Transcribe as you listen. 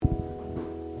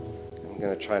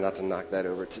going to try not to knock that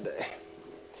over today.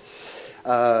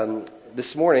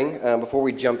 This morning, before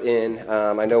we jump in,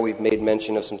 I know we've made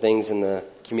mention of some things in the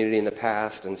community in the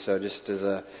past, and so just as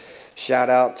a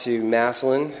shout out to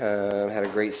Massillon, had a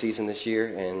great season this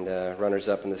year and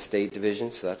runners-up in the state division,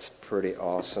 so that's pretty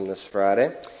awesome this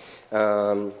Friday.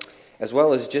 As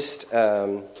well as just,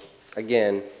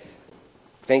 again,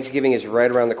 Thanksgiving is right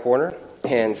around the corner,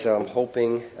 and so I'm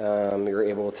hoping you're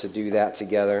able to do that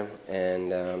together,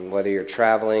 and whether you're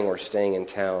traveling or staying in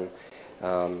town,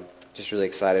 just really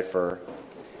excited for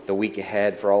the week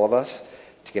ahead for all of us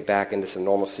to get back into some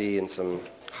normalcy and some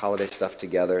holiday stuff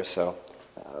together, so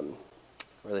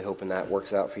really hoping that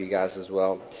works out for you guys as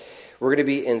well. We're going to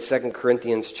be in 2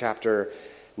 Corinthians chapter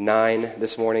 9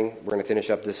 this morning. We're going to finish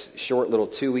up this short little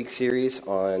 2-week series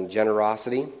on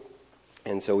generosity.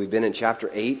 And so we've been in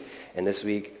chapter 8, and this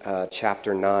week,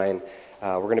 chapter 9.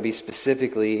 We're going to be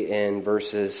specifically in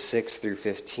verses 6 through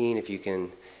 15, if you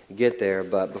can get there.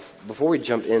 But before we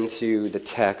jump into the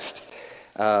text,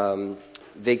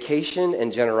 vacation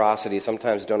and generosity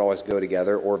sometimes don't always go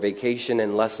together, or vacation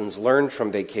and lessons learned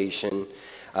from vacation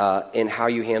in how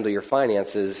you handle your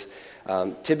finances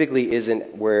typically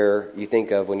isn't where you think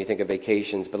of when you think of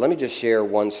vacations. But let me just share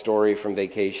one story from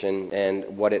vacation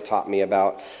and what it taught me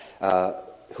about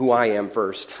who I am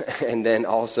first, and then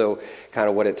also kind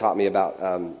of what it taught me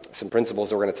about some principles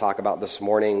that we're going to talk about this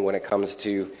morning when it comes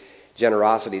to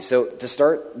generosity. So to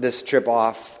start this trip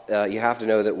off, you have to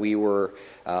know that we were,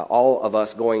 all of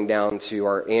us, going down to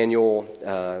our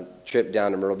annual trip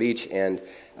down to Myrtle Beach, and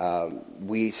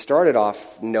we started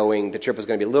off knowing the trip was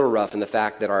going to be a little rough in the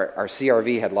fact that our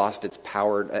CRV had lost its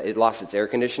its air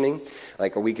conditioning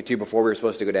like a week or two before we were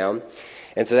supposed to go down.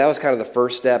 And so that was kind of the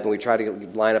first step, and we tried to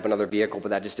line up another vehicle,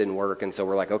 but that just didn't work. And so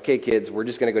we're like, okay, kids, we're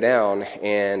just going to go down,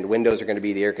 and windows are going to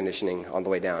be the air conditioning on the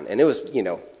way down. And it was,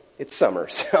 it's summer,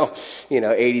 so,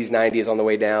 80s, 90s on the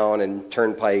way down, and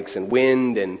turnpikes, and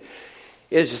wind, and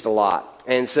it's just a lot.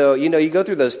 And so, you go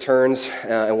through those turns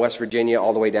in West Virginia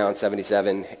all the way down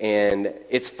 77, and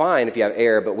it's fine if you have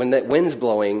air, but when the wind's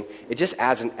blowing, it just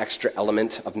adds an extra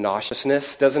element of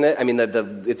nauseousness, doesn't it? I mean,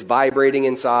 it's vibrating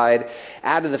inside.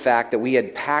 Add to the fact that we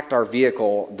had packed our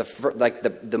vehicle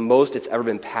the most it's ever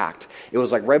been packed. It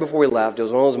was like right before we left, it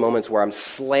was one of those moments where I'm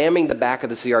slamming the back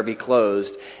of the CRV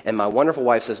closed, and my wonderful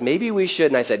wife says, maybe we should,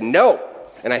 and I said, no!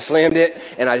 And I slammed it,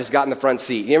 and I just got in the front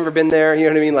seat. You ever been there? You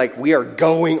know what I mean? Like, we are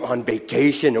going on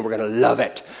vacation, and we're going to love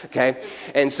it, okay?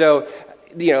 And so,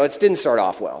 it didn't start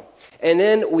off well. And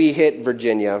then we hit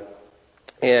Virginia,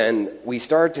 and we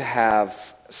started to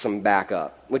have some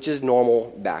backup, which is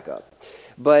normal backup.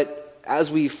 But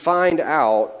as we find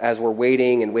out, as we're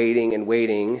waiting and waiting and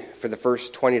waiting for the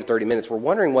first 20 to 30 minutes, we're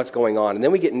wondering what's going on. And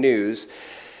then we get news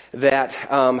that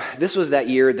this was that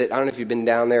year that, I don't know if you've been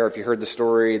down there or if you heard the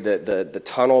story, that the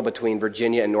tunnel between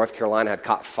Virginia and North Carolina had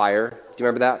caught fire. Do you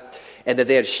remember that? And that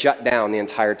they had shut down the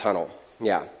entire tunnel.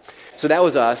 Yeah. So that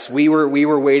was us. We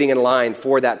were waiting in line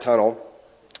for that tunnel.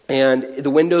 And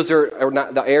the windows are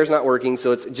not, the air's not working,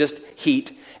 so it's just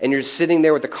heat. And you're sitting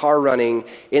there with the car running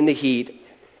in the heat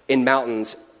in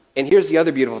mountains. And here's the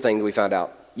other beautiful thing that we found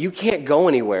out. You can't go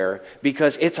anywhere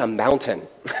because it's a mountain.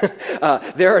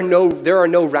 There are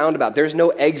no roundabout. There's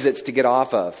no exits to get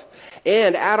off of.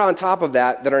 And add on top of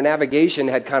that our navigation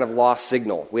had kind of lost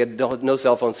signal. We had no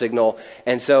cell phone signal.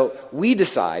 And so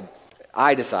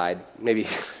I decide, maybe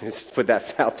let's put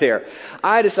that out there.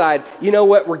 I decide, you know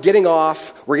what, we're getting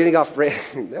off,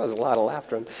 that was a lot of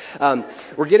laughter.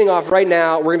 We're getting off right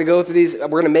now. We're going to go through these. We're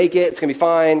going to make it. It's going to be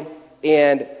fine.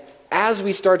 And as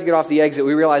we start to get off the exit,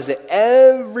 we realize that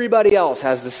everybody else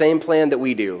has the same plan that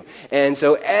we do. And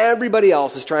so everybody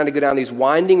else is trying to go down these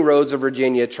winding roads of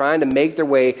Virginia, trying to make their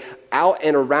way out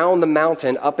and around the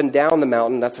mountain, up and down the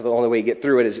mountain. That's the only way you get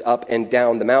through it, is up and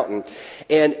down the mountain.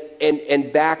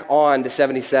 And back on to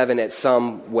 77 at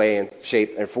some way and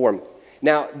shape and form.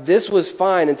 Now, this was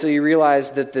fine until you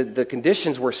realized that the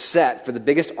conditions were set for the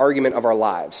biggest argument of our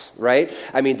lives, right?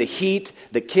 I mean, the heat,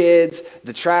 the kids,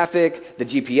 the traffic, the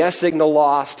GPS signal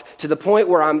lost, to the point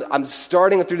where I'm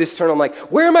starting through this turn. I'm like,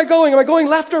 where am I going? Am I going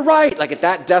left or right? Like at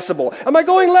that decibel. Am I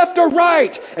going left or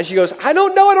right? And she goes, I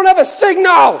don't know. I don't have a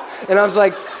signal. And I was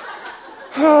like,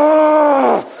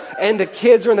 oh. And the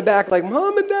kids are in the back like,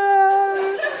 Mom and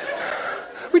Dad,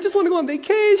 we just want to go on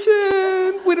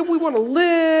vacation. We want to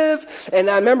live. And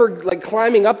I remember like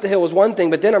climbing up the hill was one thing,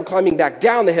 but then I'm climbing back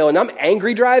down the hill, and I'm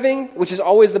angry driving, which is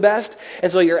always the best.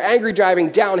 And so you're angry driving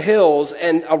down hills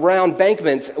and around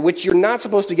bankments, which you're not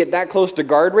supposed to get that close to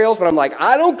guardrails, but I'm like,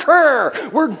 I don't care.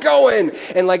 We're going.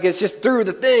 And like it's just through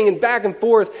the thing and back and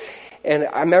forth. And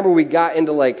I remember we got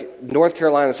into like North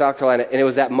Carolina, South Carolina, and it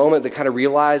was that moment that kind of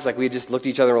realized, like we just looked at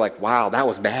each other and were like, wow, that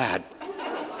was bad.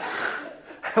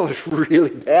 That was really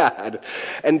bad.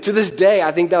 And to this day,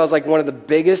 I think that was like one of the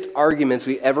biggest arguments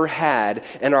we ever had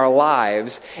in our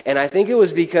lives. And I think it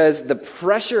was because the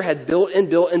pressure had built and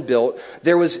built and built.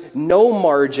 There was no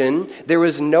margin. There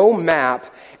was no map.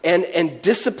 And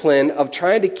discipline of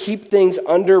trying to keep things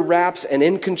under wraps and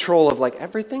in control of like,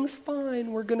 everything's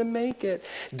fine, we're going to make it.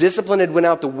 Discipline had went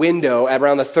out the window at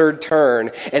around the third turn,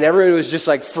 and everybody was just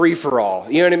like free for all.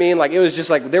 You know what I mean? Like it was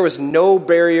just like, there was no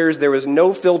barriers, there was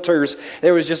no filters,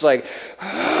 there was just like,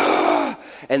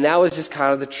 and that was just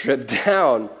kind of the trip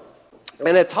down.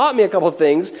 And it taught me a couple of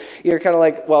things. You're kind of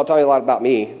like, well, it taught me a lot about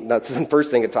me. That's the first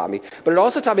thing it taught me. But it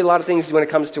also taught me a lot of things when it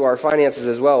comes to our finances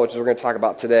as well, which we're going to talk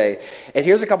about today. And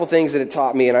here's a couple of things that it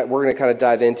taught me, and we're going to kind of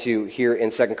dive into here in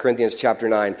 2 Corinthians chapter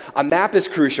 9. A map is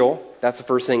crucial. That's the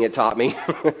first thing it taught me.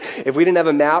 If we didn't have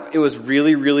a map, it was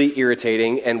really, really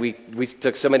irritating, and we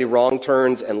took so many wrong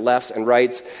turns and lefts and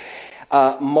rights.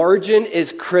 Margin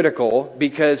is critical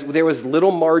because there was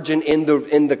little margin in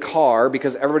the car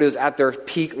because everybody was at their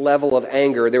peak level of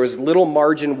anger. There was little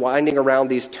margin winding around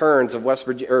these turns of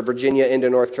Virginia into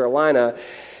North Carolina.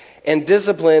 And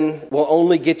discipline will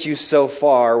only get you so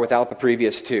far without the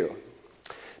previous two.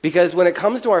 Because when it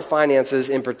comes to our finances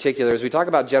in particular, as we talk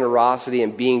about generosity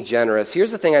and being generous,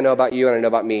 here's the thing I know about you and I know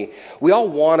about me. We all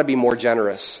want to be more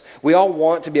generous. We all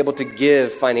want to be able to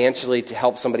give financially to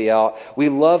help somebody out. We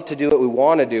love to do it. We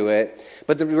want to do it.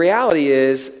 But the reality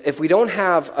is, if we don't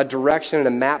have a direction and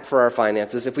a map for our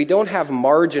finances, if we don't have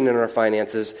margin in our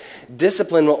finances,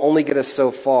 discipline will only get us so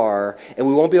far, and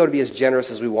we won't be able to be as generous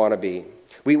as we want to be.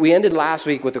 We ended last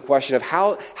week with the question of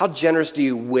how generous do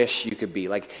you wish you could be?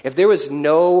 Like, if there was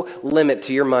no limit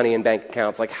to your money in bank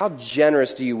accounts, like, how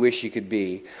generous do you wish you could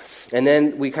be? And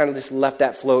then we kind of just left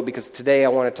that float because today I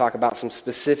want to talk about some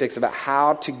specifics about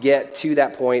how to get to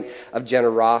that point of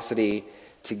generosity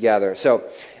together. So,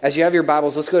 as you have your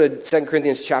Bibles, let's go to 2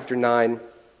 Corinthians chapter 9.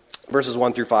 Verses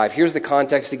 1 through 5. Here's the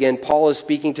context again. Paul is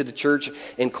speaking to the church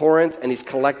in Corinth, and he's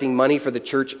collecting money for the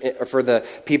church, for the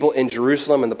people in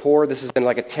Jerusalem and the poor. This has been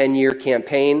like a 10-year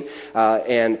campaign,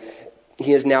 and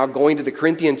he is now going to the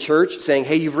Corinthian church saying,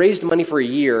 hey, you've raised money for a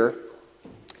year.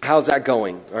 How's that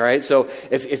going? All right. So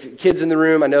if kids in the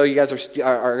room, I know you guys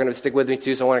are going to stick with me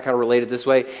too, so I want to kind of relate it this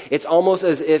way. It's almost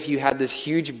as if you had this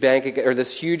huge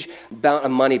this huge amount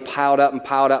of money piled up and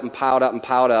piled up and piled up and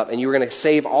piled up, and you were going to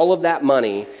save all of that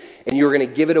money, and you were going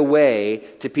to give it away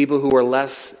to people who were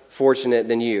less fortunate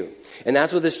than you. And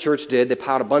that's what this church did. They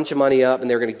piled a bunch of money up, and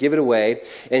they were going to give it away.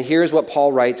 And here's what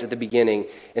Paul writes at the beginning.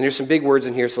 And there's some big words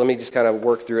in here, so let me just kind of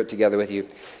work through it together with you.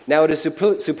 Now it is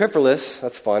superfluous,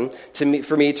 that's fun,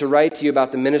 for me to write to you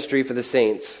about the ministry for the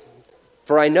saints.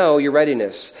 For I know your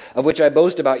readiness, of which I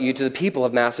boast about you to the people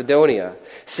of Macedonia,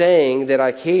 saying that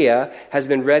Achaia has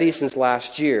been ready since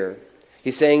last year.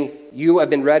 He's saying, you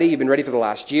have been ready, you've been ready for the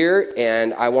last year,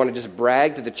 and I want to just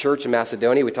brag to the church in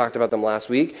Macedonia, we talked about them last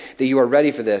week, that you are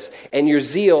ready for this. And your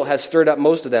zeal has stirred up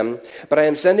most of them, but I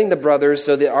am sending the brothers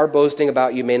so that our boasting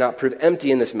about you may not prove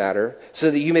empty in this matter, so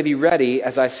that you may be ready,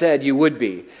 as I said you would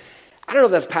be. I don't know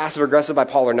if that's passive-aggressive by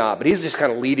Paul or not, but he's just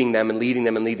kind of leading them,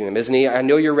 isn't he? I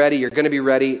know you're ready, you're going to be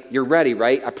ready. You're ready,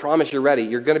 right? I promise you're ready.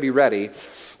 You're going to be ready.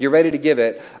 You're ready to give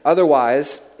it.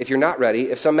 Otherwise, if you're not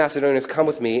ready, if some Macedonians come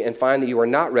with me and find that you are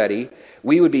not ready,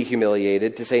 we would be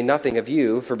humiliated, to say nothing of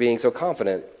you for being so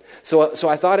confident. So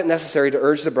I thought it necessary to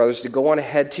urge the brothers to go on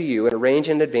ahead to you and arrange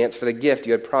in advance for the gift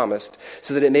you had promised,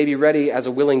 so that it may be ready as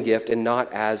a willing gift and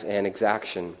not as an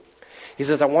exaction. He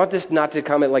says, I want this not to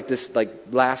come at like this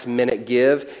last minute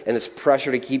give and this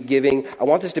pressure to keep giving. I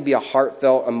want this to be a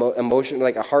heartfelt emotion,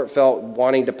 like a heartfelt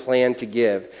wanting to plan to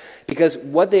give. Because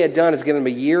what they had done is given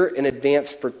them a year in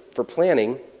advance for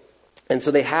planning. And so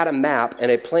they had a map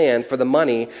and a plan for the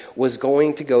money was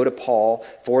going to go to Paul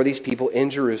for these people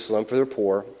in Jerusalem, for their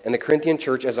poor. And the Corinthian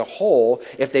church as a whole,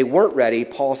 if they weren't ready,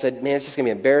 Paul said, man, it's just going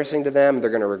to be embarrassing to them.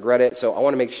 They're going to regret it. So I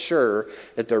want to make sure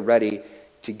that they're ready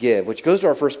to give, which goes to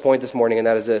our first point this morning, and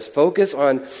that is this. Focus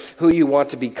on who you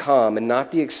want to become and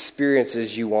not the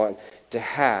experiences you want to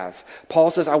have.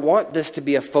 Paul says, I want this to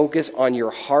be a focus on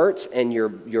your heart and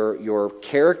your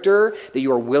character, that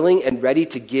you are willing and ready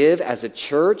to give as a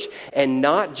church, and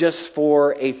not just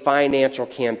for a financial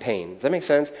campaign. Does that make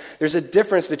sense? There's a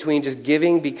difference between just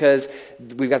giving because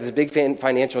we've got this big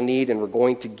financial need and we're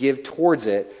going to give towards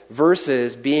it,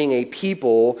 versus being a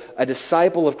people, a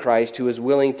disciple of Christ who is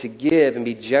willing to give and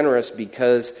be generous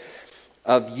because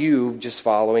of you just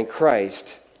following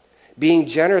Christ. Being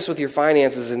generous with your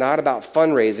finances is not about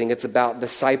fundraising, it's about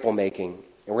disciple making.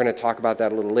 And we're going to talk about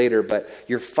that a little later. But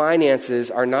your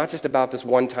finances are not just about this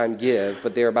one-time give,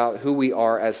 but they're about who we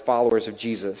are as followers of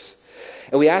Jesus.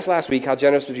 And we asked last week, how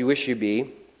generous would you wish you'd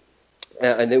be?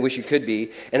 And they wish you could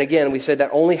be. And again, we said that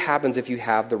only happens if you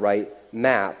have the right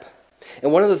map.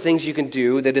 And one of the things you can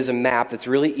do that is a map that's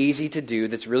really easy to do,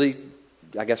 that's really,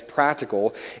 I guess,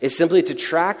 practical, is simply to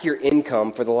track your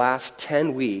income for the last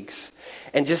 10 weeks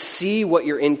and just see what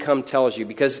your income tells you.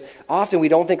 Because often we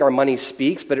don't think our money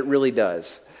speaks, but it really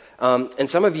does. And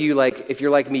some of you, like, if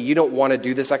you're like me, you don't want to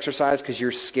do this exercise because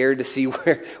you're scared to see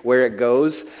where it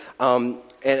goes.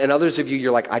 And others of you,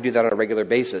 you're like, I do that on a regular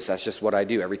basis. That's just what I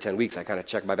do. Every 10 weeks, I kind of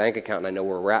check my bank account and I know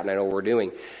where we're at and I know what we're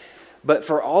doing. But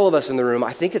for all of us in the room,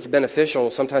 I think it's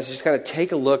beneficial sometimes to just kind of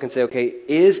take a look and say, okay,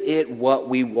 is it what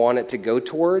we want it to go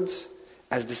towards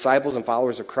as disciples and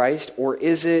followers of Christ, or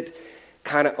is it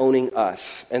kind of owning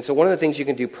us? And so one of the things you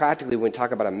can do practically when we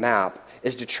talk about a map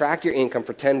is to track your income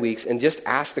for 10 weeks and just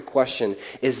ask the question,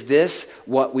 is this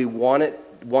what we want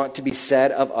to be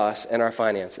said of us and our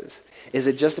finances? Is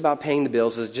it just about paying the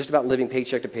bills? Is it just about living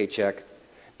paycheck to paycheck?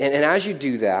 And as you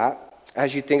do that,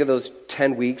 as you think of those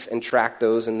 10 weeks and track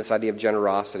those and this idea of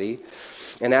generosity,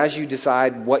 and as you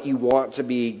decide what you want to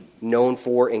be known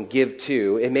for and give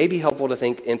to, it may be helpful to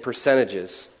think in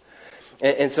percentages.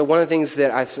 And so one of the things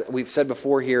that we've said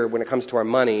before here when it comes to our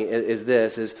money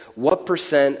is what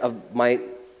percent of my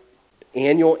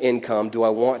annual income do I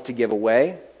want to give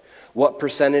away? What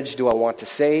percentage do I want to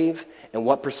save? And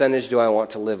what percentage do I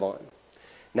want to live on?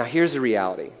 Now here's the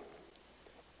reality.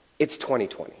 It's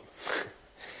 2020.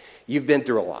 You've been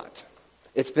through a lot.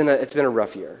 It's been a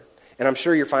rough year. And I'm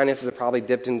sure your finances have probably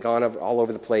dipped and gone all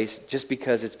over the place just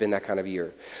because it's been that kind of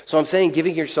year. So I'm saying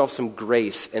giving yourself some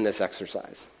grace in this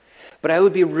exercise. But it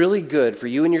would be really good for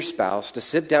you and your spouse to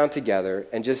sit down together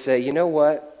and just say, you know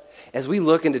what? As we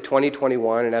look into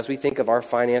 2021 and as we think of our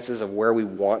finances of where we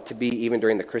want to be even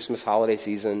during the Christmas holiday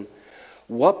season,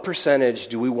 what percentage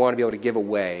do we want to be able to give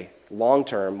away long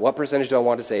term? What percentage do I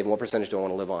want to save and what percentage do I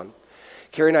want to live on?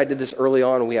 Carrie and I did this early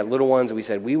on when we had little ones, and we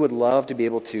said we would love to be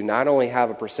able to not only have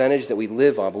a percentage that we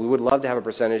live on, but we would love to have a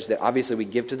percentage that obviously we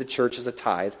give to the church as a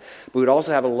tithe, but we would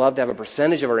also love to have a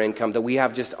percentage of our income that we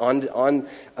have just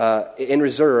in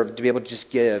reserve to be able to just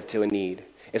give to a need.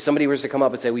 If somebody was to come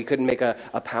up and say we couldn't make a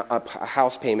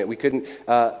house payment, we couldn't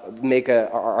make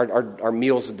our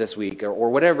meals this week,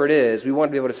 or whatever it is, we want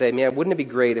to be able to say, man, wouldn't it be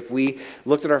great if we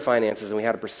looked at our finances and we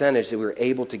had a percentage that we were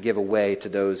able to give away to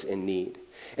those in need?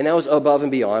 And that was above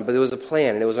and beyond, but it was a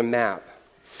plan and it was a map.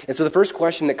 And so the first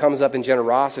question that comes up in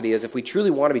generosity is if we truly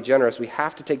want to be generous, we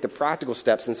have to take the practical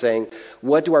steps in saying,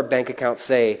 what do our bank accounts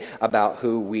say about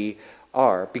who we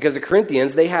are? Because the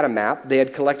Corinthians, they had a map, they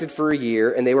had collected for a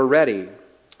year, and they were ready.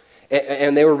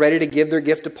 And they were ready to give their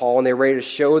gift to Paul, and they were ready to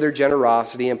show their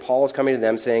generosity, and Paul is coming to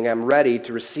them saying, I'm ready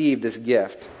to receive this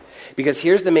gift. Because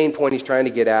here's the main point he's trying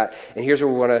to get at, and here's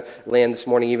where we want to land this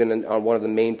morning, even on one of the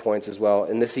main points as well,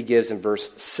 and this he gives in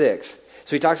verse 6.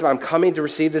 So he talks about, I'm coming to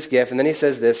receive this gift, and then he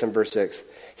says this in verse 6.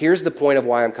 Here's the point of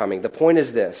why I'm coming. The point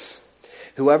is this.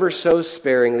 Whoever sows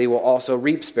sparingly will also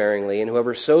reap sparingly, and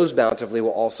whoever sows bountifully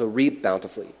will also reap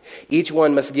bountifully. Each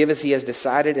one must give as he has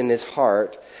decided in his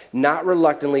heart, not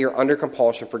reluctantly or under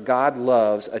compulsion, for God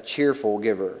loves a cheerful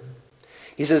giver.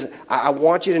 He says, I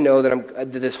want you to know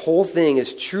that this whole thing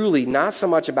is truly not so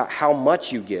much about how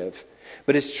much you give,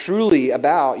 but it's truly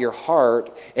about your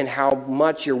heart and how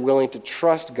much you're willing to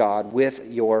trust God with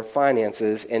your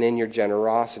finances and in your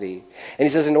generosity. And he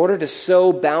says, in order to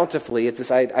sow bountifully, it's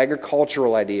this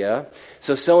agricultural idea.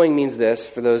 So sowing means this,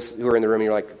 for those who are in the room,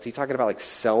 you're like, is he talking about like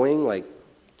sewing, like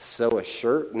sew a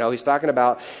shirt? No, he's talking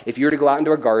about if you were to go out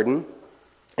into a garden,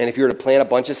 and if you were to plant a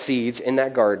bunch of seeds in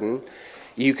that garden,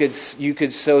 you could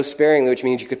sow sparingly, which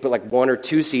means you could put like 1 or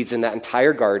 2 seeds in that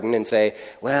entire garden and say,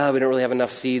 well, we don't really have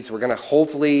enough seeds. We're going to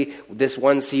hopefully, this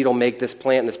one seed will make this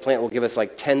plant, and this plant will give us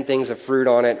like 10 things of fruit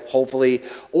on it, hopefully.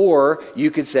 Or you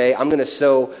could say, I'm going to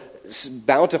sow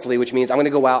bountifully, which means I'm going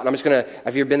to go out and I'm just going to,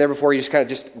 if you've been there before, you just kind of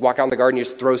just walk out in the garden, you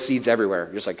just throw seeds everywhere.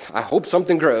 You're just like, I hope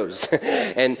something grows.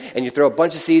 and you throw a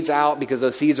bunch of seeds out because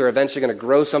those seeds are eventually going to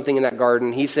grow something in that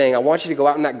garden. He's saying, I want you to go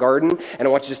out in that garden and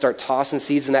I want you to start tossing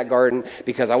seeds in that garden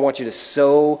because I want you to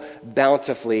sow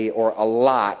bountifully or a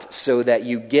lot so that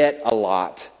you get a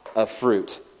lot of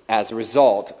fruit as a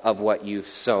result of what you've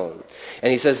sown. And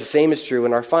he says the same is true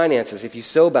in our finances. If you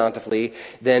sow bountifully,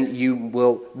 then you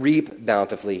will reap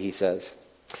bountifully, he says.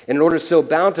 And in order to sow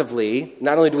bountifully,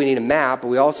 not only do we need a map, but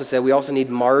we also said we also need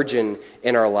margin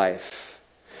in our life.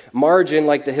 Margin,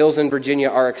 like the hills in Virginia,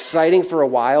 are exciting for a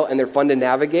while and they're fun to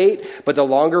navigate, but the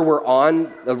longer we're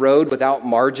on the road without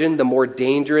margin, the more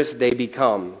dangerous they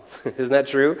become. Isn't that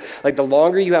true? Like the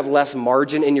longer you have less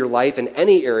margin in your life in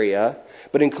any area,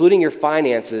 but including your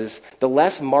finances, the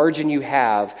less margin you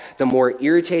have, the more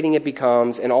irritating it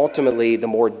becomes, and ultimately the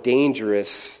more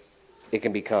dangerous it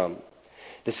can become.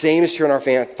 The same is true in our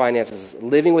finances.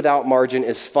 Living without margin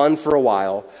is fun for a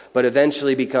while, but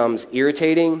eventually becomes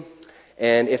irritating,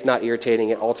 and if not irritating,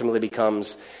 it ultimately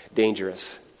becomes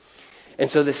dangerous. And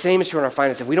so the same is true in our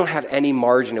finances. If we don't have any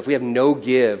margin, if we have no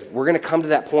give, we're going to come to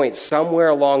that point somewhere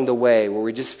along the way where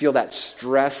we just feel that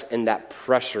stress and that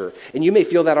pressure. And you may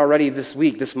feel that already this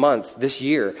week, this month, this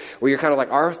year, where you're kind of like,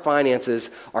 our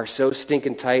finances are so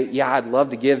stinking tight. Yeah, I'd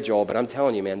love to give, Joel, but I'm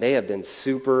telling you, man, they have been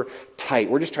super tight.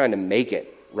 We're just trying to make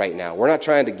it right now. We're not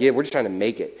trying to give. We're just trying to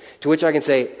make it. To which I can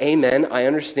say, amen, I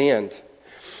understand.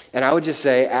 And I would just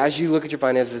say, as you look at your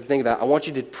finances and think about it, I want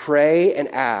you to pray and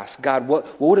ask, God,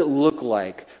 what would it look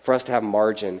like for us to have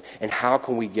margin, and how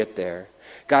can we get there?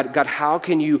 God, how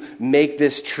can you make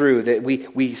this true, that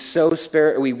we sow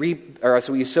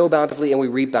bountifully and we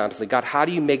reap bountifully? God, how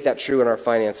do you make that true in our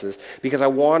finances? Because I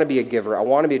want to be a giver. I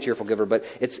want to be a cheerful giver, but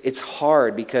it's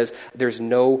hard because there's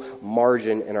no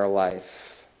margin in our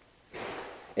life.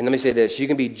 And let me say this, you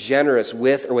can be generous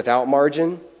with or without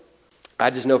margin. I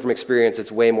just know from experience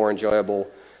it's way more enjoyable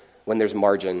when there's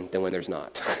margin than when there's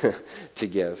not to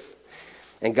give.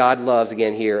 And God loves,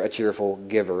 again here, a cheerful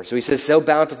giver. So he says, sow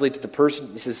bountifully to the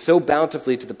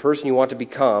person you want to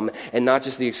become, and not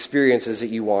just the experiences that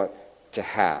you want to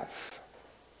have.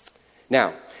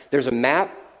 Now, there's a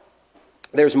map,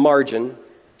 there's margin,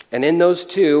 and in those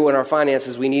two, in our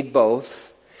finances, we need both.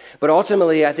 But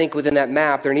ultimately, I think within that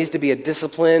map, there needs to be a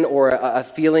discipline or a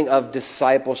feeling of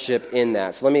discipleship in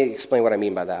that. So let me explain what I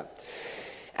mean by that.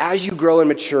 As you grow and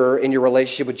mature in your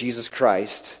relationship with Jesus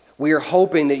Christ, we are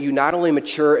hoping that you not only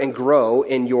mature and grow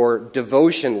in your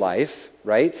devotion life,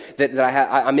 right? That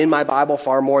I'm in my Bible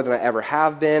far more than I ever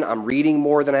have been. I'm reading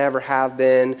more than I ever have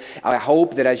been. I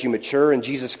hope that as you mature in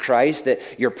Jesus Christ, that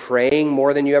you're praying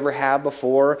more than you ever have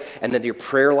before, and that your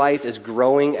prayer life is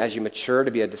growing as you mature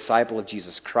to be a disciple of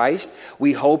Jesus Christ.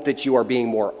 We hope that you are being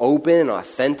more open and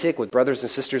authentic with brothers and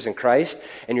sisters in Christ,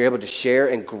 and you're able to share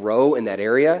and grow in that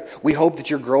area. We hope that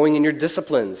you're growing in your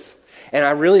disciplines. And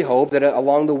I really hope that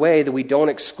along the way that we don't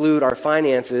exclude our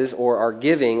finances or our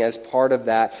giving as part of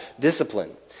that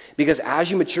discipline. Because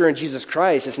as you mature in Jesus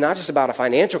Christ, it's not just about a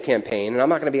financial campaign, and I'm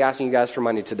not going to be asking you guys for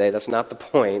money today. That's not the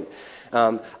point.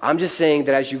 I'm just saying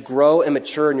that as you grow and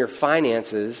mature in your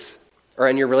finances or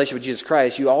in your relationship with Jesus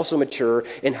Christ, you also mature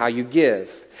in how you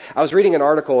give. I was reading an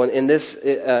article, and in this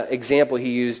example he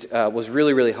used was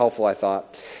really, really helpful, I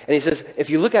thought. And he says, if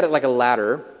you look at it like a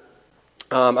ladder,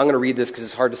 I'm going to read this because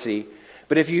it's hard to see.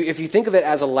 But if you think of it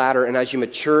as a ladder, and as you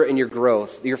mature in your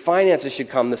growth, your finances should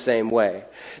come the same way.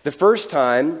 The first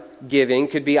time giving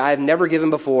could be, I have never given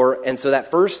before, and so that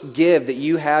first give that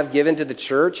you have given to the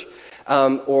church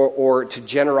or to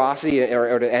generosity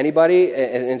or to anybody,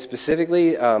 and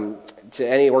specifically to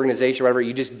any organization or whatever,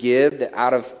 you just give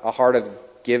out of a heart of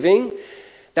giving.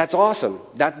 That's awesome.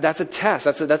 That's a test.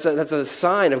 That's a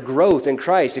sign of growth in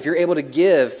Christ. If you're able to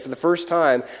give for the first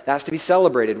time, that's to be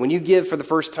celebrated. When you give for the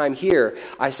first time here,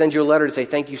 I send you a letter to say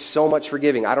thank you so much for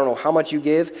giving. I don't know how much you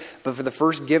give, but for the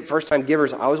first time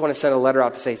givers, I always want to send a letter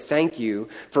out to say thank you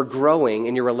for growing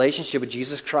in your relationship with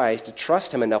Jesus Christ, to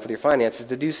trust Him enough with your finances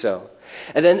to do so.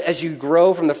 And then as you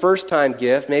grow from the first time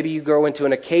gift, maybe you grow into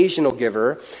an occasional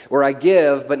giver, where I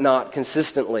give but not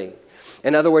consistently.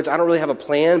 In other words, I don't really have a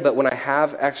plan, but when I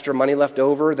have extra money left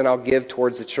over, then I'll give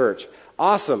towards the church.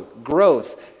 Awesome.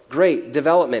 Growth. Great.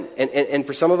 Development. And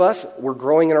for some of us, we're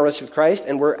growing in our relationship with Christ,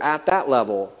 and we're at that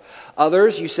level.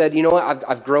 Others, you said, you know what,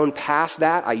 I've grown past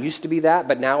that. I used to be that,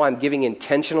 but now I'm giving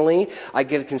intentionally. I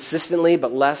give consistently,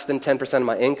 but less than 10% of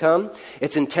my income.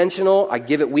 It's intentional. I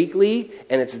give it weekly,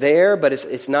 and it's there, but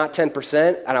it's not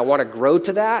 10%, and I want to grow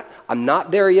to that. I'm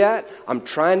not there yet. I'm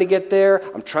trying to get there.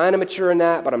 I'm trying to mature in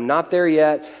that, but I'm not there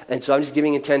yet, and so I'm just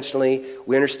giving intentionally.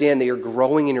 We understand that you're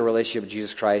growing in your relationship with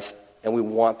Jesus Christ, and we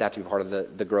want that to be part of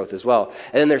the growth as well.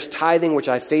 And then there's tithing, which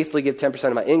I faithfully give 10%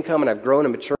 of my income, and I've grown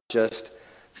and matured just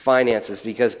finances,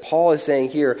 because Paul is saying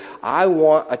here, I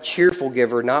want a cheerful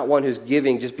giver, not one who's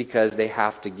giving just because they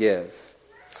have to give.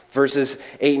 Verses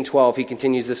 8 and 12, he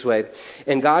continues this way.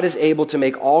 And God is able to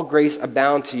make all grace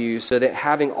abound to you, so that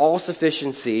having all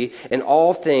sufficiency in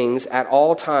all things at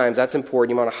all times, that's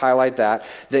important, you want to highlight that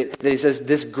he says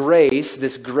this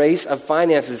grace of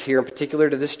finances here, in particular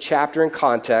to this chapter and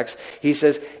context, he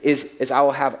says, is I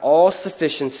will have all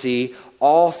sufficiency,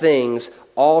 all things,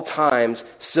 all times,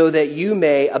 so that you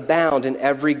may abound in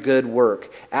every good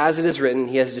work. As it is written,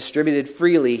 he has distributed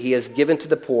freely, he has given to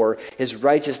the poor, his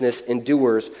righteousness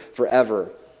endures forever.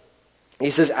 He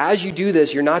says, as you do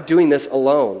this, you're not doing this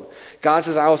alone. God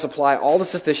says, I will supply all the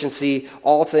sufficiency,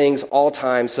 all things, all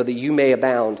times, so that you may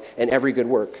abound in every good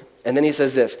work. And then he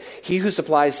says this, he who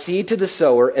supplies seed to the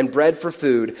sower and bread for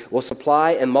food will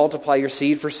supply and multiply your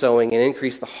seed for sowing and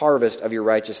increase the harvest of your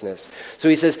righteousness. So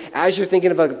he says, as you're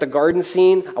thinking about the garden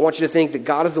scene, I want you to think that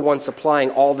God is the one supplying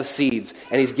all the seeds,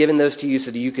 and he's given those to you so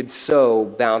that you could sow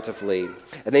bountifully.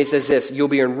 And then he says this, you'll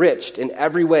be enriched in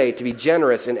every way, to be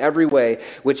generous in every way,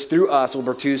 which through us will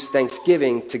produce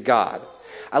thanksgiving to God.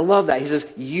 I love that. He says,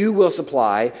 you will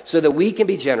supply so that we can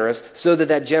be generous, so that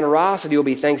that generosity will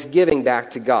be thanksgiving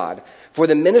back to God. For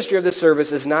the ministry of the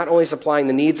service is not only supplying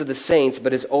the needs of the saints,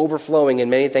 but is overflowing in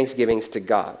many thanksgivings to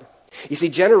God. You see,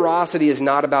 generosity is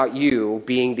not about you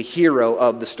being the hero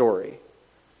of the story.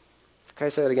 Can I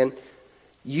say that again?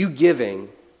 You giving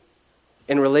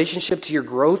in relationship to your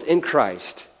growth in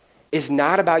Christ is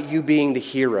not about you being the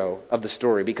hero of the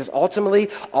story, because ultimately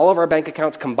all of our bank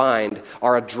accounts combined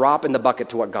are a drop in the bucket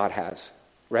to what God has,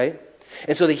 right?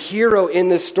 And so the hero in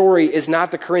this story is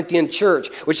not the Corinthian church,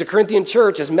 which the Corinthian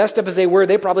church, as messed up as they were,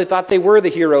 they probably thought they were the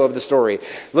hero of the story.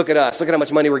 Look at us. Look at how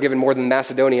much money we're giving more than the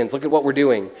Macedonians. Look at what we're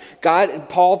doing. God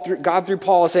through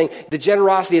Paul is saying the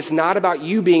generosity is not about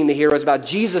you being the hero. It's about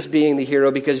Jesus being the hero,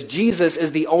 because Jesus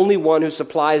is the only one who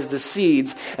supplies the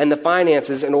seeds and the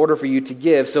finances in order for you to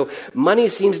give. So money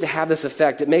seems to have this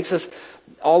effect. It makes us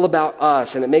all about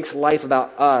us, and it makes life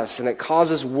about us, and it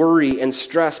causes worry and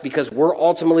stress because we're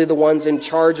ultimately the ones in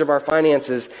charge of our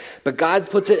finances. But God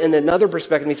puts it in another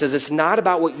perspective. He says it's not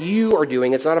about what you are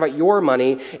doing. It's not about your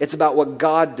money. It's about what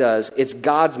God does. It's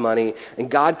God's money, and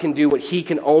God can do what he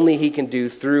can do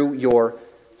through your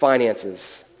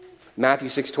finances. Matthew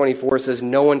 6:24 says,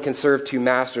 no one can serve two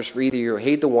masters, for either you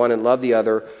hate the one and love the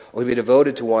other, or you be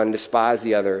devoted to one and despise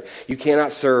the other. You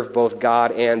cannot serve both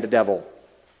God and the devil.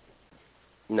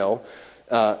 No,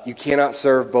 you cannot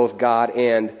serve both God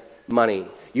and money.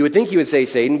 You would think he would say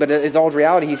Satan, but in all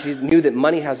reality, he knew that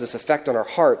money has this effect on our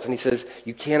hearts, and he says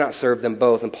you cannot serve them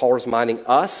both. And Paul is reminding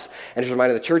us, and he's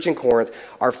reminding the church in Corinth,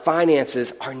 our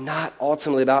finances are not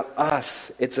ultimately about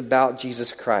us. It's about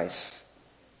Jesus Christ.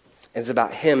 And it's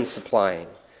about him supplying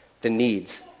the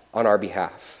needs on our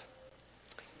behalf.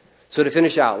 So to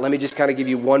finish out, let me just kind of give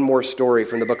you one more story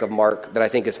from the book of Mark that I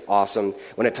think is awesome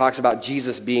when it talks about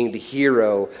Jesus being the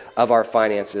hero of our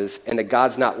finances, and that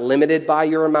God's not limited by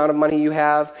your amount of money you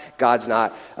have. God's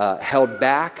not held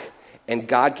back, and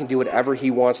God can do whatever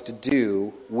he wants to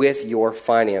do with your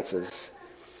finances.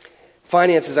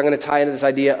 Finances, I'm going to tie into this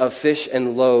idea of fish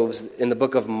and loaves in the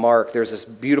book of Mark. There's this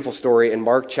beautiful story in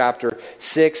Mark chapter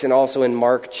 6 and also in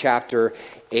Mark chapter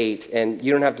 8. And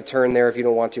you don't have to turn there if you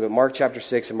don't want to, but Mark chapter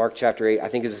 6 and Mark chapter 8, I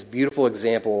think, is this beautiful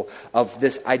example of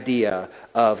this idea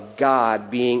of God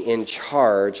being in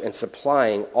charge and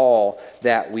supplying all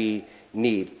that we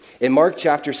need. In Mark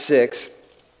chapter 6,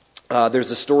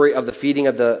 there's a story of the feeding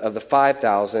of the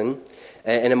 5,000.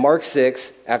 And in Mark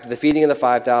 6, after the feeding of the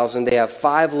 5,000, they have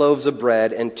 5 loaves of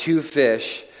bread and 2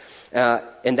 fish.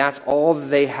 And that's all that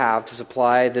they have to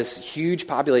supply this huge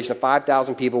population of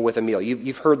 5,000 people with a meal.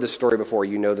 You've heard this story before.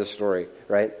 You know this story,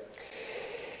 right?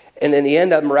 And then they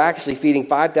end up miraculously feeding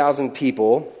 5,000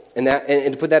 people. And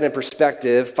to put that in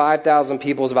perspective, 5,000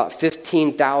 people is about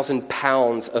 15,000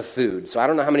 pounds of food. So I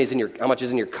don't know how much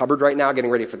is in your cupboard right now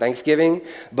getting ready for Thanksgiving,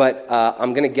 but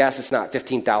I'm going to guess it's not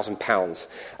 15,000 pounds.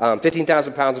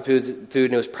 15,000 pounds of food,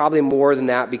 and it was probably more than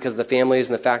that because of the families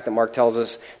and the fact that Mark tells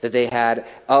us that they had,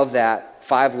 of that,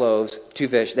 5 loaves, 2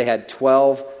 fish, they had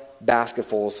 12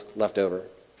 basketfuls left over.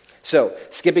 So,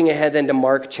 skipping ahead then to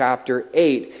Mark chapter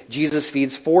 8, Jesus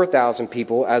feeds 4,000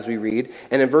 people, as we read.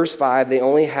 And in verse 5, they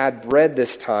only had bread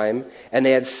this time, and they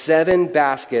had 7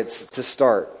 baskets to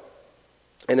start.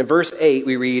 And in verse 8,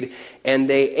 we read, and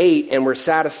they ate and were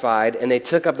satisfied, and they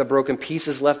took up the broken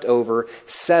pieces left over,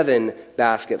 7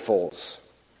 basketfuls.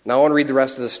 Now I want to read the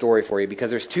rest of the story for you because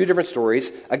there's 2 different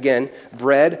stories. Again,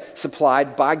 bread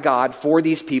supplied by God for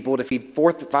these people to feed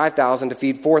 5,000, to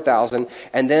feed 4,000.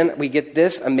 And then we get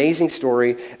this amazing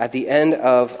story at the end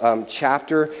of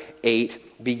chapter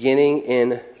 8, beginning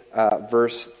in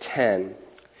verse 10.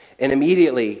 And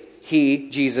immediately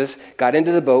he, Jesus, got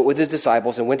into the boat with his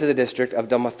disciples and went to the district of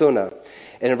Dalmathuna.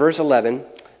 And in verse 11,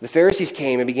 the Pharisees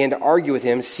came and began to argue with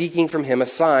him, seeking from him a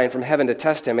sign from heaven to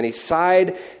test him. And he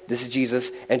sighed, this is Jesus,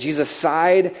 and Jesus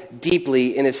sighed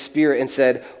deeply in his spirit and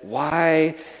said,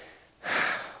 Why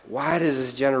does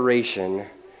this generation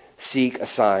seek a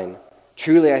sign?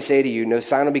 Truly I say to you, no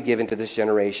sign will be given to this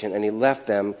generation. And he left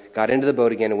them, got into the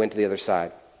boat again, and went to the other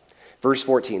side. Verse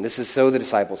 14, this is so the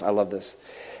disciples. I love this.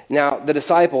 Now the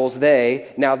disciples,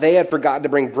 they had forgotten to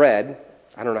bring bread.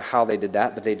 I don't know how they did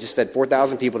that, but they just fed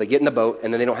 4,000 people. They get in the boat,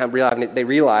 and then they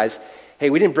realize,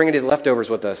 hey, we didn't bring any of the leftovers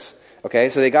with us.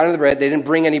 Okay, so they got into the bread. They didn't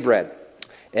bring any bread.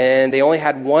 And they only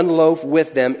had one loaf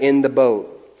with them in the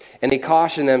boat. And he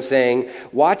cautioned them, saying,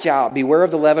 watch out, beware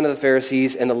of the leaven of the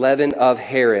Pharisees and the leaven of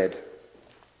Herod.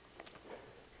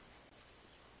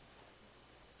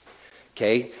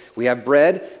 Okay, we have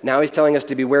bread. Now he's telling us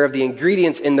to beware of the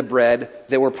ingredients in the bread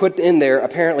that were put in there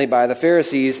apparently by the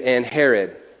Pharisees and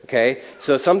Herod. Okay,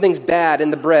 so something's bad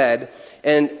in the bread,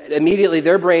 and immediately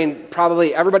their brain,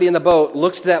 probably everybody in the boat,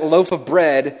 looks to that loaf of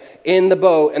bread in the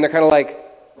boat, and they're kind of like,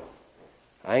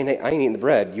 I ain't eating the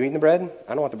bread. You eating the bread?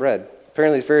 I don't want the bread.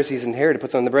 Apparently the Pharisees and Herod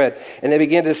put some on the bread. And they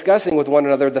began discussing with one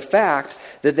another the fact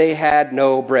that they had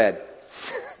no bread.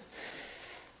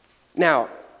 Now,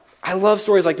 I love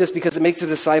stories like this because it makes the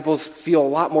disciples feel a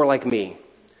lot more like me.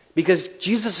 Because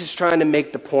Jesus is trying to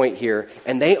make the point here,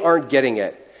 and they aren't getting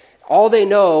it. All they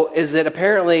know is that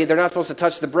apparently they're not supposed to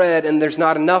touch the bread, and there's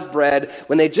not enough bread.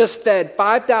 When they just fed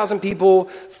 5,000 people,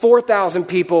 4,000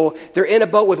 people, they're in a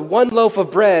boat with one loaf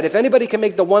of bread. If anybody can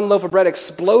make the one loaf of bread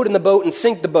explode in the boat and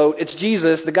sink the boat, it's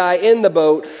Jesus, the guy in the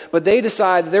boat. But they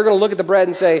decide that they're going to look at the bread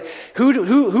and say,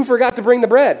 who forgot to bring the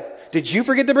bread? Did you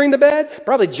forget to bring the bread?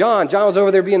 Probably John. John was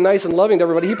over there being nice and loving to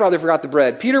everybody. He probably forgot the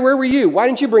bread. Peter, where were you? Why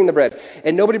didn't you bring the bread?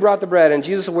 And nobody brought the bread. And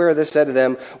Jesus, aware of this, said to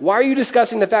them, why are you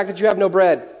discussing the fact that you have no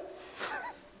bread?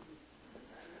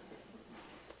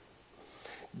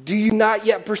 Do you not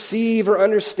yet perceive or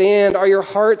understand? Are your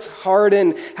hearts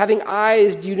hardened? Having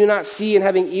eyes, do you not see? And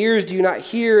having ears, do you not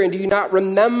hear? And do you not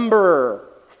remember?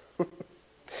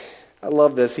 I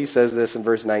love this. He says this in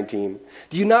verse 19.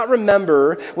 Do you not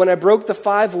remember when I broke the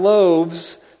 5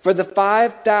 loaves for the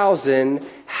 5,000?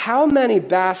 How many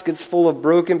baskets full of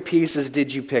broken pieces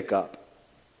did you pick up?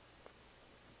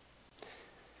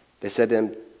 They said to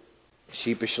him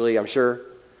sheepishly, I'm sure,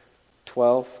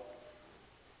 12.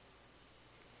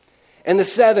 And the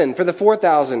 7 for the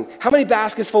 4,000, how many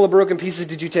baskets full of broken pieces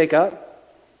did you take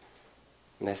up?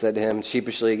 And they said to him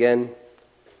sheepishly again,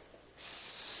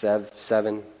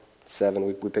 7.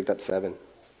 We picked up 7.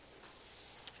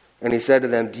 And he said to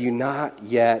them, do you not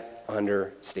yet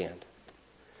understand?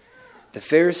 The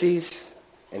Pharisees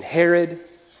and Herod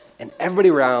and everybody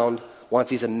around wants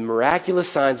these miraculous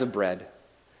signs of bread,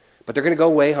 but they're going to go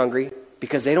away hungry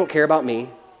because they don't care about me.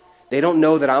 They don't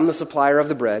know that I'm the supplier of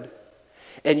the bread.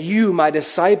 And you, my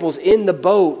disciples in the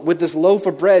boat with this loaf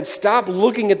of bread, stop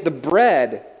looking at the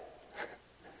bread.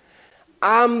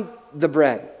 I'm the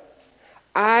bread.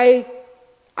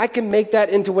 I can make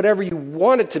that into whatever you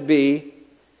want it to be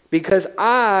because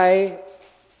I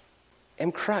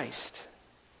am Christ.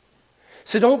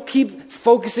 So don't keep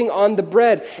focusing on the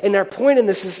bread. And our point in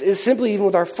this is simply, even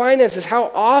with our finances,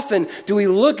 how often do we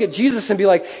look at Jesus and be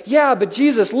like, yeah, but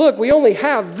Jesus, look, we only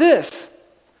have this.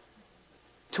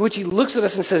 To which he looks at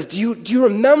us and says, do you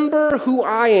remember who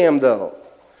I am, though?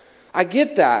 I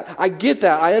get that.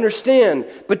 I understand.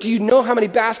 But do you know how many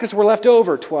baskets were left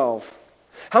over? 12.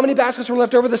 How many baskets were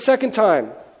left over the second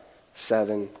time?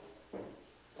 7.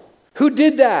 Who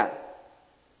did that?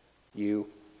 You.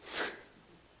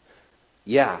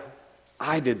 Yeah,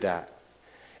 I did that.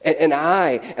 And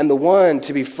I am the one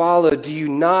to be followed. Do you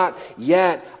not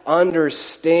yet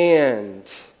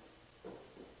understand?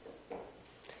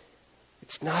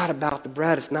 It's not about the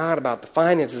bread. It's not about the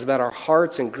finances. It's about our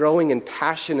hearts and growing in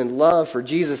passion and love for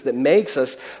Jesus that makes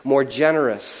us more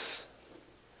generous.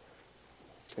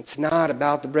 It's not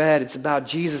about the bread. It's about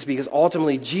Jesus, because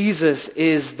ultimately Jesus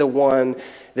is the one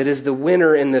that is the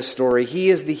winner in this story. He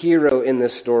is the hero in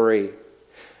this story.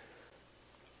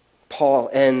 Paul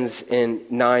ends in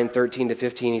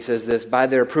 9:13-15. He says this, by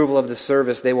their approval of the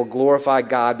service, they will glorify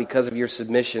God because of your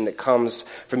submission that comes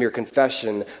from your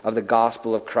confession of the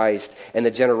gospel of Christ and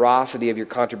the generosity of your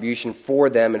contribution for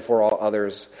them and for all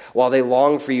others, while they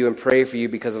long for you and pray for you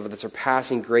because of the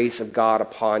surpassing grace of God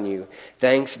upon you.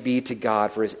 Thanks be to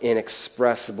God for his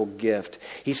inexpressible gift.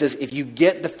 He says, if you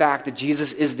get the fact that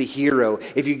Jesus is the hero,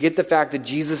 if you get the fact that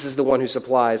Jesus is the one who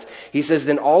supplies, he says,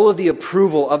 then all of the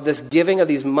approval of this giving of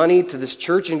these money to this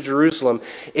church in Jerusalem,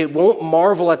 it won't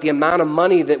marvel at the amount of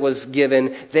money that was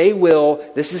given. They will,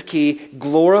 this is key,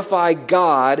 glorify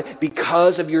God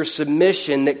because of your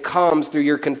submission that comes through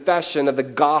your confession of the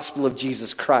gospel of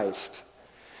Jesus Christ.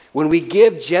 When we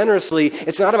give generously,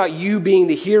 it's not about you being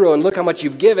the hero and look how much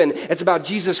you've given. It's about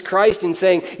Jesus Christ and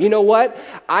saying, you know what?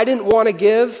 I didn't want to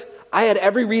give. I had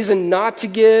every reason not to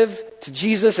give to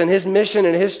Jesus and his mission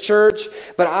and his church,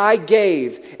 but I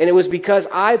gave. And it was because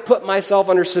I put myself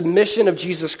under submission of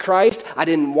Jesus Christ. I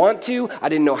didn't want to. I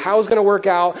didn't know how it was going to work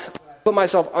out. I put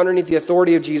myself underneath the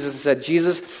authority of Jesus and said,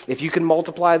 Jesus, if you can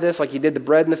multiply this like you did the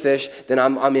bread and the fish, then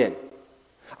I'm in.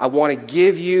 I want to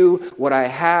give you what I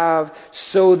have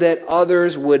so that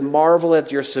others would marvel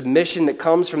at your submission that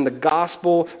comes from the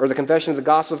gospel or the confession of the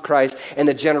gospel of Christ and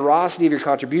the generosity of your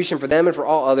contribution for them and for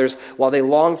all others while they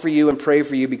long for you and pray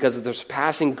for you because of the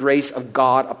surpassing grace of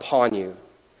God upon you.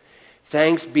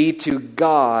 Thanks be to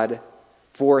God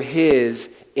for his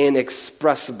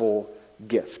inexpressible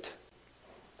gift.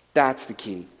 That's the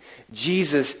key.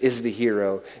 Jesus is the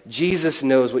hero. Jesus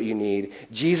knows what you need.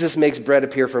 Jesus makes bread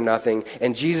appear from nothing,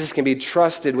 and Jesus can be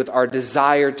trusted with our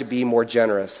desire to be more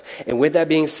generous. And with that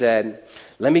being said,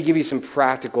 let me give you some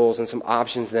practicals and some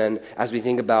options then as we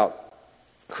think about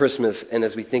Christmas and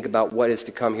as we think about what is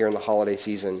to come here in the holiday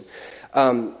season.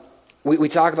 We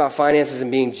talk about finances and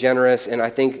being generous, and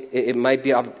I think it might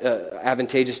be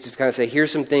advantageous to kind of say, here's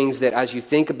some things that as you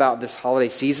think about this holiday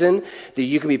season, that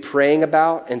you can be praying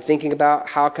about and thinking about,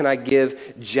 how can I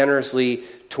give generously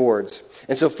towards?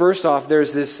 And so first off,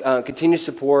 there's this continued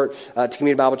support to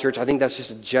Community Bible Church. I think that's just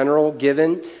a general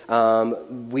given.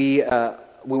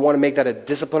 We want to make that a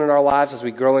discipline in our lives as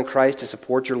we grow in Christ to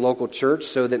support your local church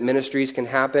so that ministries can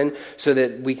happen, so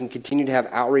that we can continue to have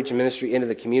outreach and ministry into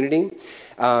the community.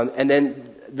 And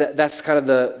then that's kind of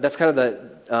the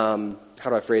how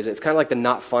do I phrase it? It's kind of like the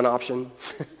not fun option.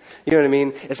 You know what I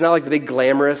mean? It's not like the big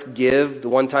glamorous give, the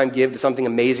one-time give to something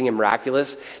amazing and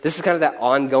miraculous. This is kind of that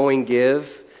ongoing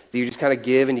give that you just kind of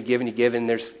give and you give and you give, and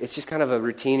it's just kind of a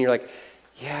routine. You're like,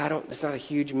 yeah, it's not a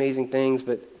huge amazing things,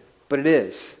 but it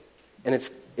is. And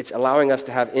it's allowing us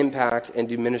to have impact and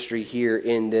do ministry here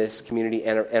in this community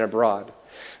and abroad.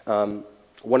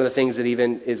 One of the things that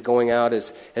even is going out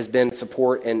has been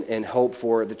support and hope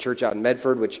for the church out in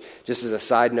Medford, which, just as a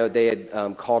side note, they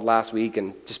had called last week,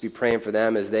 and just be praying for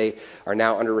them as they are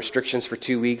now under restrictions for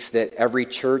 2 weeks, that every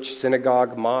church,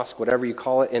 synagogue, mosque, whatever you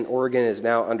call it in Oregon is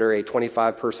now under a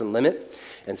 25-person limit.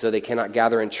 And so they cannot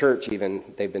gather in church even,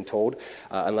 they've been told,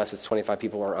 unless it's 25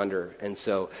 people or under. And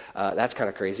so that's kind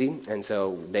of crazy. And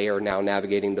so they are now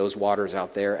navigating those waters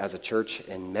out there as a church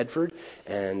in Medford,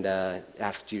 and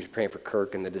asked you to pray for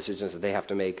Kirk and the decisions that they have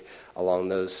to make along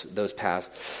those paths.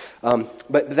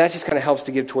 But that just kind of helps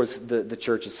to give towards the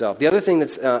church itself. The other thing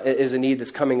that's is a need that's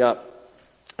coming up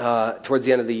towards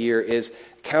the end of the year is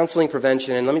counseling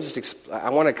prevention. And let me just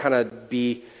I want to kind of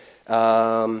be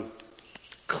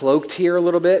cloaked here a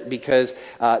little bit, because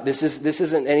this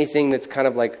isn't anything that's kind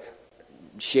of like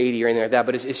shady or anything like that,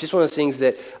 but it's just one of those things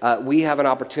that we have an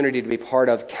opportunity to be part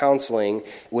of counseling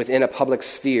within a public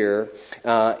sphere,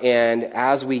 and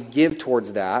as we give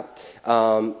towards that,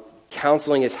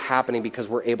 counseling is happening because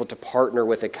we're able to partner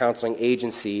with a counseling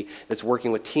agency that's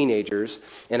working with teenagers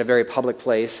in a very public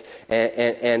place,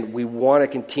 and we want to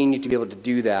continue to be able to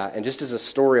do that. And just as a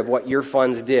story of what your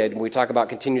funds did, when we talk about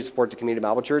continued support to Community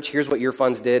Bible Church, here's what your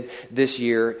funds did this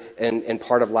year and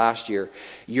part of last year.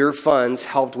 Your funds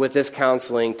helped with this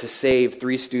counseling to save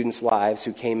 3 students' lives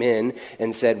who came in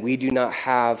and said, we do not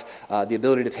have the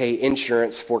ability to pay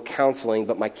insurance for counseling,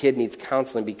 but my kid needs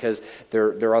counseling because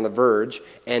they're on the verge.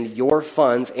 And your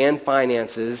funds and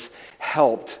finances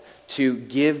helped to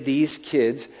give these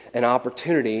kids an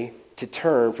opportunity to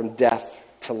turn from death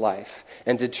to life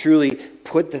and to truly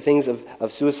put the things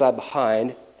of suicide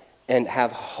behind and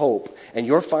have hope. And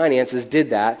your finances did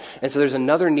that. And so there's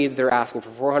another need that they're asking for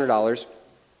 $400.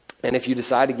 And if you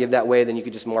decide to give that way, then you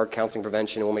could just mark counseling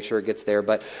prevention and we'll make sure it gets there.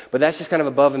 But that's just kind of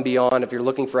above and beyond. If you're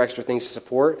looking for extra things to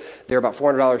support, they're about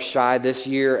 $400 shy this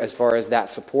year as far as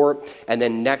that support. And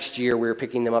then next year, we're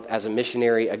picking them up as a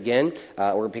missionary again.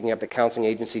 We're picking up the counseling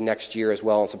agency next year as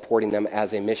well and supporting them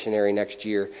as a missionary next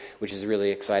year, which is really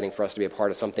exciting for us to be a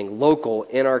part of something local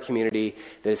in our community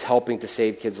that is helping to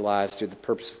save kids' lives through the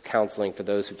purpose of counseling for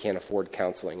those who can't afford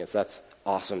counseling. And so that's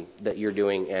awesome that you're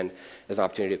doing and as an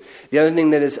opportunity. The other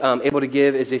thing that is able to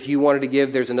give is if you wanted to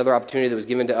give, there's another opportunity that was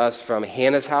given to us from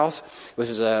Hannah's House, which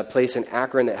is a place in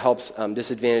Akron that helps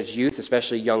disadvantaged youth,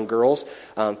 especially young girls,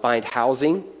 find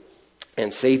housing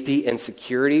and safety and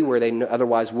security where they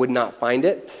otherwise would not find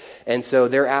it. And so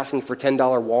they're asking for $10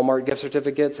 Walmart gift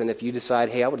certificates. And if you decide,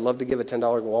 hey, I would love to give a $10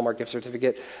 Walmart gift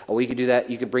certificate, we could do that.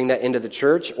 You could bring that into the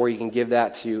church, or you can give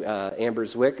that to Amber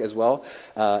Zwick as well,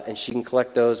 and she can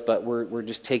collect those. But we're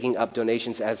just taking up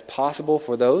donations as possible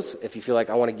for those. If you feel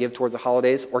like I want to give towards the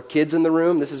holidays, or kids in the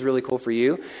room, this is really cool for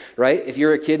you, right? If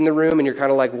you're a kid in the room and you're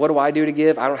kind of like, what do I do to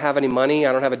give? I don't have any money.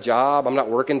 I don't have a job. I'm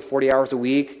not working 40 hours a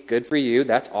week. Good for you.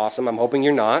 That's awesome. I'm hoping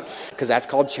you're not, because that's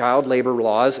called child labor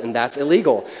laws, and that's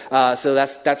illegal. So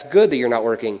that's good that you're not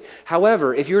working.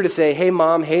 However, if you were to say, hey,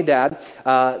 Mom, hey, Dad,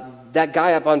 that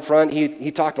guy up on front,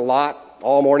 he talked a lot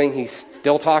all morning. He's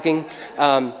still talking.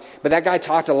 But that guy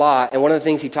talked a lot, and one of the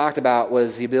things he talked about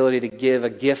was the ability to give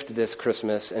a gift this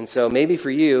Christmas. And so maybe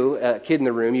for you, a kid in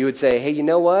the room, you would say, hey, you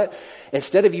know what?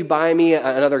 Instead of you buying me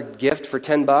another gift for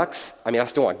 $10, I mean, I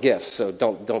still want gifts, so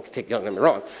don't get me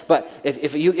wrong. But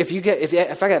if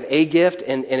I have a gift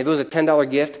and if it was a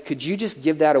 $10 gift, could you just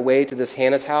give that away to this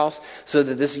Hannah's house so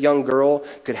that this young girl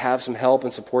could have some help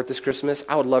and support this Christmas?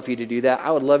 I would love for you to do that. I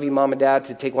would love you, Mom and Dad,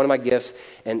 to take one of my gifts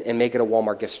and make it a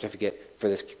Walmart gift certificate for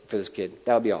this kid.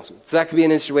 That would be awesome. So that could be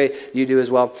an interesting way you do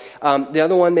as well. The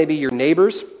other one, maybe your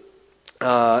neighbors.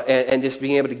 And just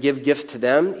being able to give gifts to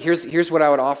them. Here's what I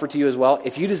would offer to you as well.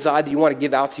 If you decide that you want to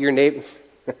give out to your neighbors,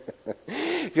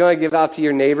 if you want to give out to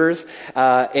your neighbors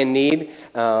in need,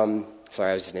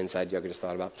 sorry, I was just an inside joke I just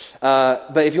thought about.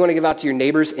 But if you want to give out to your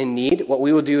neighbors in need, what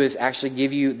we will do is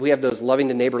actually we have those Loving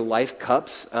the Neighbor Life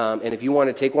cups. And if you want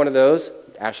to take one of those,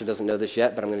 Ashley doesn't know this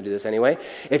yet, but I'm going to do this anyway.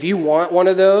 If you want one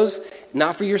of those,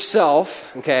 not for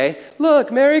yourself, okay?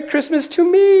 Look, Merry Christmas to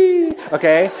me,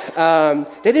 okay?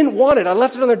 They didn't want it. I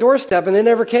left it on their doorstep, and they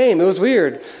never came. It was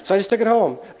weird, so I just took it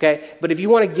home, okay? But if you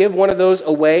want to give one of those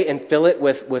away and fill it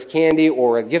with candy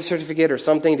or a gift certificate or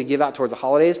something to give out towards the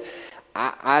holidays,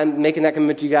 I'm making that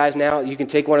commitment to you guys now. You can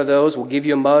take one of those. We'll give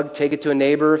you a mug, take it to a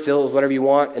neighbor, fill it with whatever you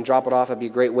want, and drop it off. That'd be a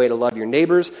great way to love your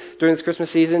neighbors during this Christmas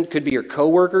season. Could be your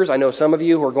coworkers. I know some of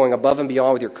you who are going above and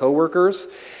beyond with your coworkers.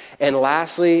 And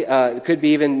lastly, it could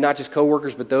be even not just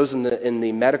coworkers, but those in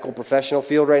the medical professional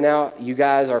field right now. You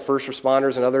guys, our first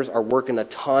responders and others, are working a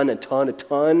ton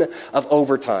of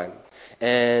overtime.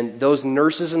 And those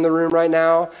nurses in the room right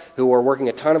now who are working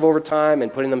a ton of overtime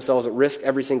and putting themselves at risk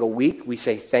every single week, we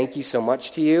say thank you so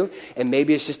much to you. And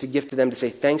maybe it's just a gift to them to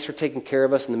say thanks for taking care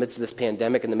of us in the midst of this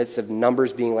pandemic, in the midst of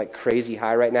numbers being like crazy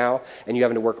high right now, and you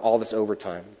having to work all this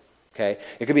overtime. Okay?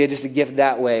 It could be just a gift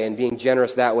that way and being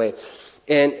generous that way.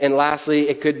 And lastly,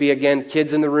 it could be, again,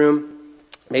 kids in the room.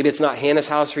 Maybe it's not Hannah's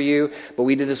house for you, but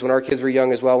we did this when our kids were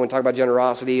young as well. When we talk about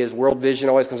generosity, is World Vision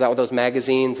always comes out with those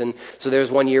magazines. And so there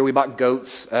was one year we bought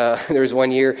goats. There was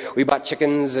one year we bought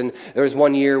chickens. And there was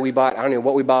one year we bought, I don't know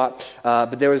what we bought.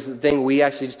 But there was the thing, we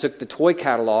actually just took the toy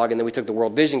catalog and then we took the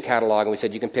World Vision catalog and we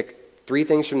said you can pick 3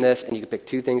 things from this, and you can pick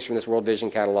 2 things from this World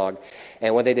Vision catalog.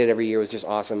 And what they did every year was just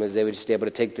awesome, is they would just be able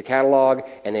to take the catalog,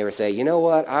 and they would say, you know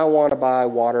what, I want to buy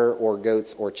water or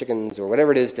goats or chickens or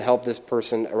whatever it is to help this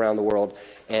person around the world.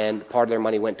 And part of their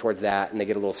money went towards that, and they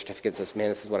get a little certificate that says, man,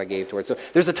 this is what I gave towards. So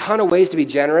there's a ton of ways to be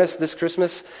generous this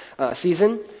Christmas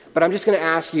season, but I'm just going to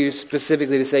ask you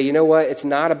specifically to say, you know what, it's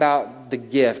not about the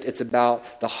gift, it's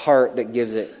about the heart that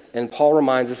gives it. And Paul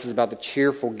reminds us it's about the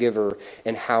cheerful giver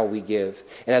and how we give.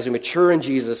 And as we mature in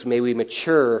Jesus, may we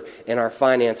mature in our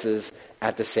finances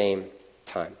at the same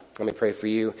time. Let me pray for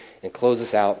you and close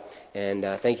us out. And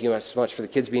thank you so much for the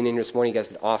kids being in here this morning. You guys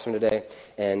did awesome today.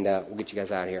 And we'll get you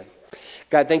guys out of here.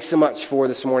 God, thanks so much for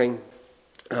this morning.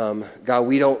 God,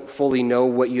 we don't fully know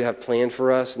what you have planned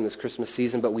for us in this Christmas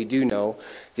season, but we do know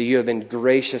that you have been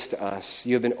gracious to us.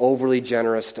 You have been overly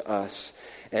generous to us.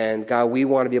 And God, we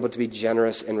want to be able to be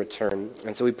generous in return.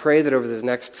 And so we pray that over this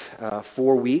next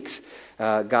 4 weeks,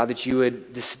 God, that you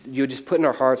would just put in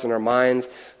our hearts and our minds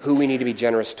who we need to be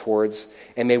generous towards.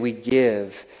 And may we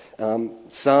give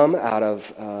some out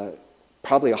of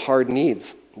probably hard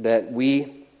needs that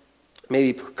we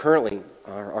maybe currently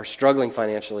are struggling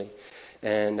financially.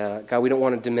 And God, we don't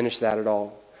want to diminish that at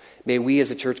all. May we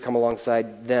as a church come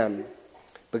alongside them.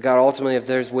 But God, ultimately, if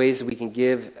there's ways that we can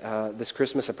give this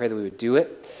Christmas, I pray that we would do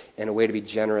it in a way to be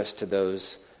generous to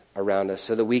those around us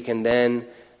so that we can then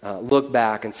look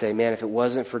back and say, man, if it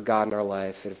wasn't for God in our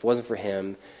life, if it wasn't for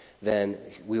him, then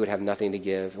we would have nothing to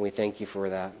give. And we thank you for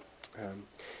that.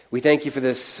 We thank you for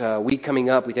this week coming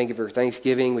up. We thank you for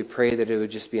Thanksgiving. We pray that it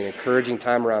would just be an encouraging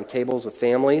time around tables with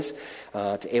families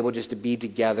to able just to be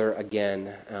together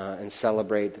again and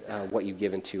celebrate what you've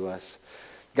given to us.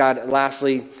 God,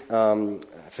 lastly,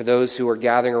 for those who are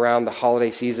gathering around the holiday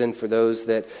season, for those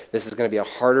that this is going to be a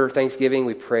harder Thanksgiving,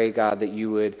 we pray, God, that you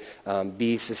would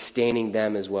be sustaining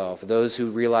them as well. For those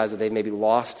who realize that they maybe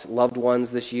lost loved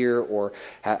ones this year or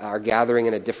are gathering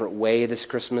in a different way this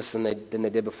Christmas than they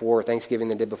did before, or Thanksgiving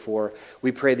than they did before,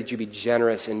 we pray that you be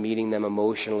generous in meeting them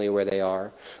emotionally where they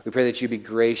are. We pray that you be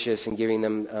gracious in giving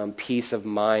them peace of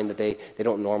mind that they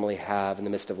don't normally have in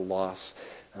the midst of loss.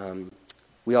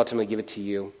 We ultimately give it to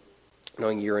you,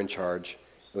 knowing you're in charge,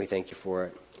 and we thank you for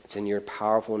it. It's in your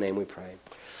powerful name we pray.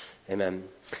 Amen.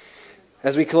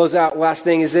 As we close out, last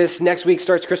thing is this. Next week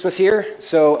starts Christmas here.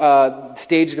 So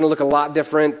stage is going to look a lot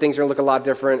different. Things are going to look a lot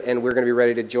different. And we're going to be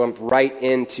ready to jump right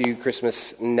into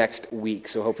Christmas next week.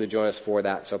 So hopefully join us for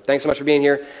that. So thanks so much for being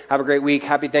here. Have a great week.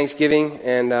 Happy Thanksgiving.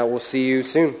 And we'll see you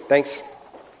soon. Thanks.